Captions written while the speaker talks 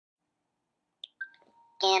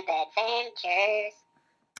Camp Adventures.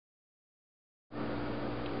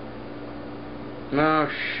 Oh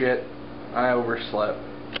shit, I overslept.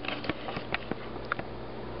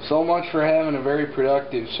 So much for having a very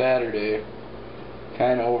productive Saturday.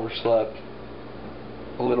 Kinda overslept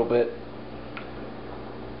a little bit.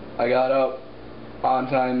 I got up on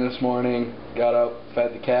time this morning, got up,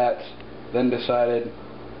 fed the cats, then decided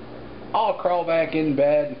I'll crawl back in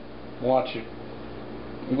bed, watch a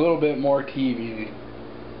little bit more TV,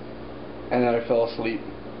 and then I fell asleep.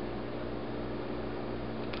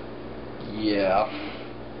 Yeah.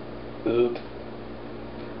 Oops.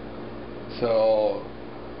 So,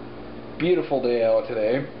 beautiful day out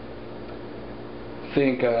today.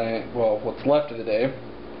 Well, what's left of the day.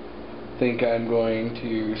 Think I'm going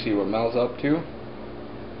to see what Mel's up to.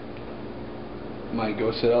 Might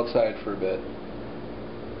go sit outside for a bit.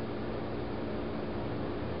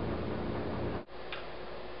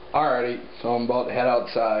 Alrighty, so I'm about to head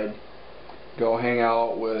outside, go hang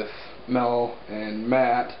out with Mel and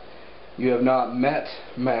Matt. You have not met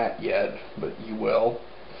Matt yet, but you will.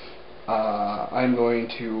 I'm going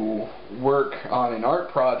to work on an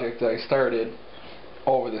art project that I started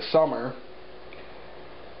over the summer,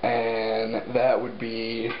 and that would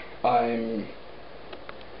be I'm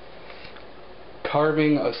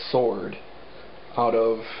carving a sword out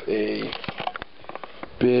of a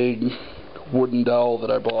big wooden dowel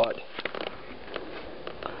that I bought,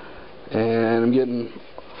 and I'm getting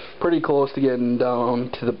pretty close to getting down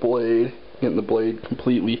to the blade, getting the blade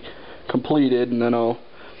completely completed, and then I'll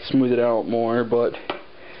smooth it out more. But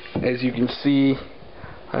as you can see,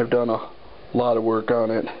 I've done a lot of work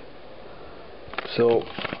on it, so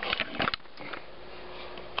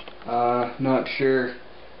not sure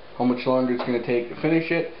how much longer it's going to take to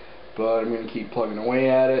finish it, but I'm going to keep plugging away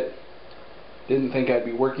at it. Didn't think I'd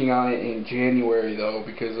be working on it in January though,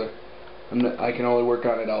 because I can only work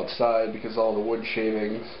on it outside because of all the wood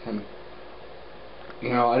shavings, and you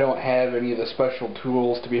know, I don't have any of the special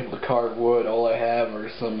tools to be able to carve wood. All I have are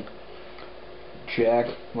some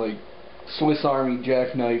like Swiss Army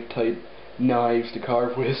jackknife type knives to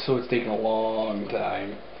carve with, so it's taken a long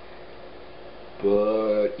time.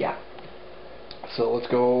 But yeah, so let's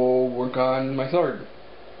go work on my sword.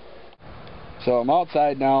 So I'm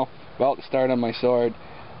outside now, about to start on my sword,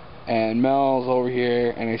 and Mel's over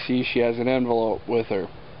here, and I see she has an envelope with her,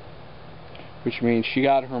 which means she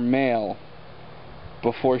got her mail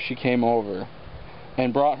before she came over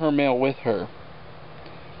and brought her mail with her.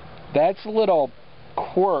 That's a little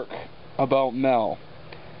quirk about Mel.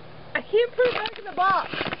 I can't put it back in the box.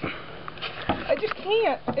 I just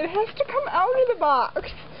can't. It has to come out of the box.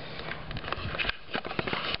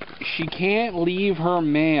 She can't leave her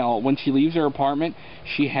mail. When she leaves her apartment,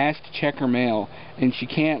 she has to check her mail, and she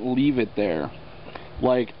can't leave it there.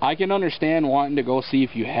 Like, I can understand wanting to go see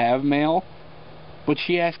if you have mail, but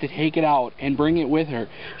she has to take it out and bring it with her.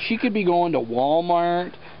 She could be going to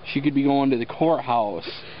Walmart, she could be going to the courthouse,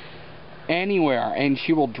 anywhere, and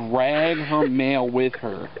she will drag her mail with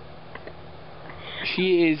her.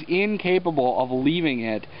 She is incapable of leaving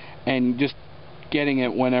it and just getting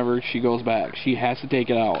it whenever she goes back. She has to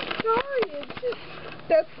take it out. Sorry, it's just,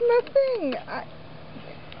 that's nothing.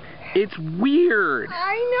 It's weird.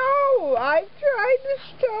 I know. I've tried to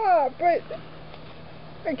stop, but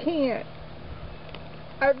I can't.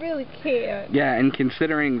 I really can't. Yeah, and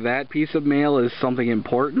considering that piece of mail is something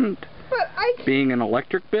important, but being an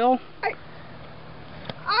electric bill,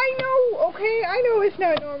 I know, okay, I know it's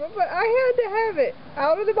not normal, but I had to have it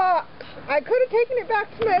out of the box. I could have taken it back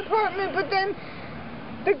to my apartment, but then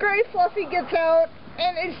the gray fluffy gets out,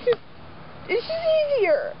 and it's just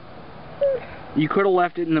easier. You could have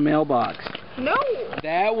left it in the mailbox. No.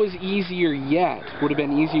 That was easier yet, would have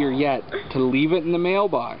been easier yet, to leave it in the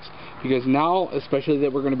mailbox. Because now, especially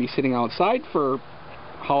that we're going to be sitting outside for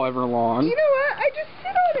however long. You know what? I just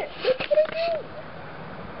sit on it. That's what I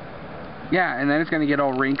do. Yeah, and then it's going to get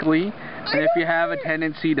all wrinkly. And if you have a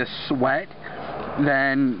tendency to sweat,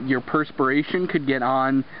 then your perspiration could get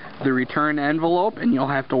on the return envelope, and you'll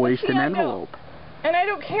have to waste an envelope. And I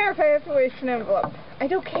don't care if I have to waste an envelope. I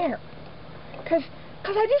don't care. Because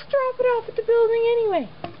I just drop it off at the building anyway.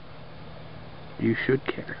 You should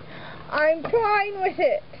care. I'm fine with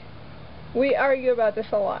it. We argue about this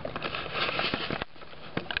a lot.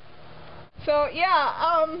 So,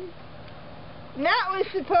 yeah, Matt was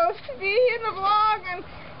supposed to be in the vlog, and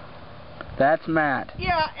that's Matt.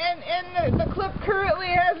 Yeah, and the clip currently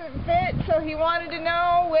hasn't fit, so he wanted to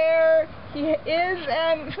know where he is,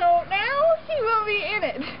 and so now he will be in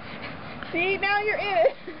it. See, now you're in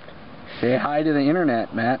it. Say hi to the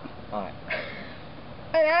internet, Matt. Hi.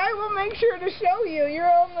 And I will make sure to show you your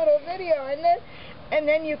own little video, and then and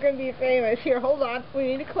then you can be famous. Here, hold on. We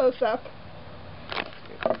need a close-up.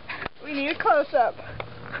 We need a close-up.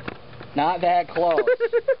 Not that close.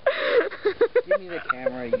 Give me the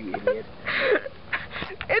camera, you idiot.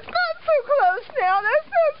 It's not so close now. That's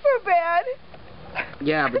not so bad.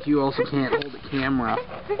 Yeah, but you also can't hold the camera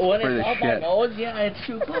When for it's this up my shit. nose, yeah, it's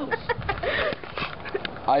too close.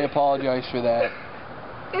 I apologize for that.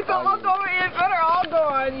 It's all going. It better all go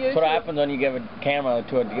on YouTube. That's what happens when you give a camera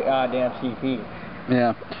to a goddamn CP.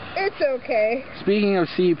 Yeah. It's okay. Speaking of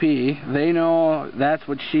CP, they know that's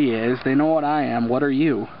what she is. They know what I am. What are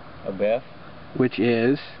you? A biff? Which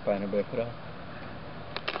is? Spina bifida.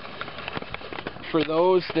 For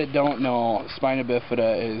those that don't know, spina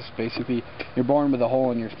bifida is basically you're born with a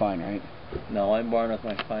hole in your spine, right? No, I'm born with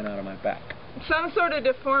my spine out of my back. Some sort of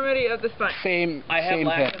deformity of the spine. Same. I have same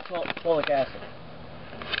lactofolic acid.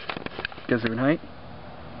 Because of your height?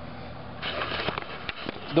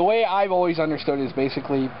 The way I've always understood is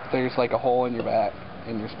basically there's like a hole in your back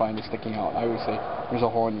and your spine is sticking out. I always say there's a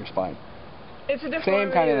hole in your spine. It's a deformity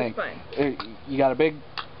Same kind of of thing. the spine. You got a big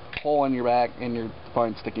hole in your back and your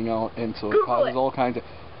spine sticking out, and so it Google causes it. all kinds of...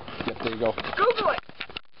 Yep, there you go. Google it.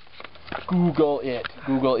 Google it.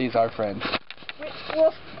 Google is our friend.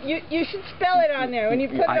 Well, you should spell it on there when you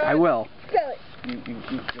put it on. I will. Spell it. You didn't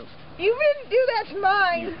do that to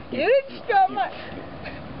mine. You didn't spell mine.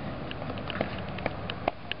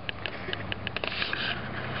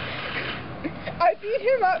 I beat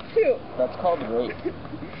him up too. That's called rape.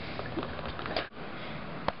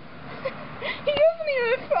 He doesn't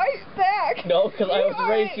even fight back. No, because I was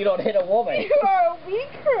raised you don't hit a woman. You are a weak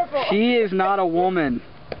cripple. She is not a woman.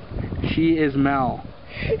 She is Mel.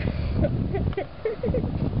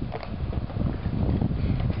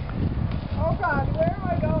 Oh God, where am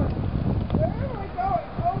I going? Where am I going?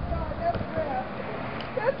 Oh God, that's grass.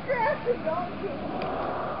 That's grass and donkey.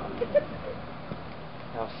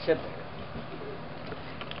 Now sit there.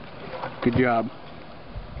 Good job.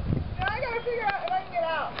 Now I gotta figure out if I can get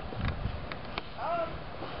out.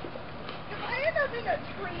 If I end up in a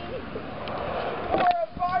tree or a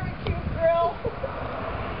barbecue grill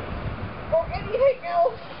or anything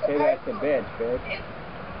else, Say that to bed, bitch.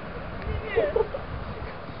 it is.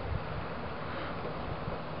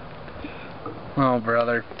 Oh,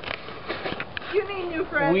 brother. You need new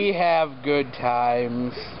friends. We have good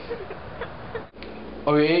times.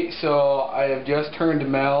 Okay, so I have just turned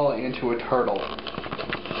Mel into a turtle.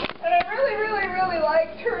 And I really, really, really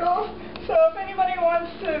like turtles. So if anybody wants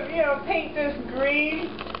to, you know, paint this green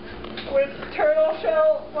with turtle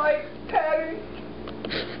shell-like pattern.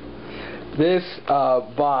 This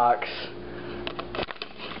box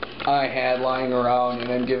I had lying around,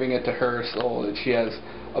 and I'm giving it to her so that she has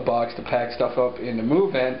a box to pack stuff up in to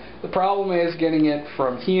move in. The problem is getting it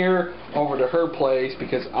from here over to her place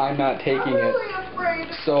because I'm not taking I'm really it. afraid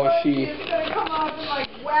that So she... is going to come up and like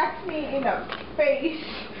whack me in the face.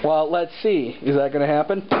 Well, let's see. Is that going to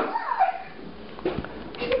happen?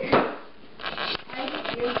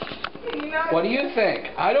 What do you think?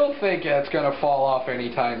 I don't think that's going to fall off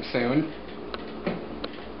anytime soon.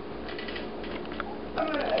 I'm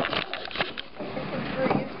going to a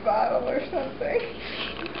Febreze bottle or something.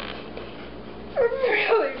 I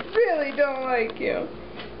really, really don't like you.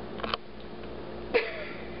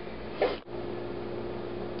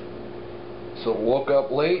 So woke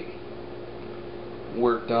up late,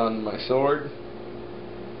 worked on my sword,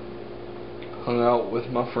 hung out with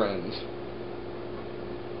my friends.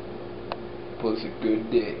 It was a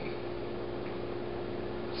good day.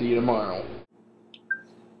 See you tomorrow.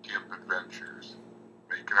 Camp Adventures,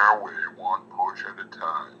 making our way one push at a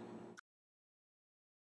time.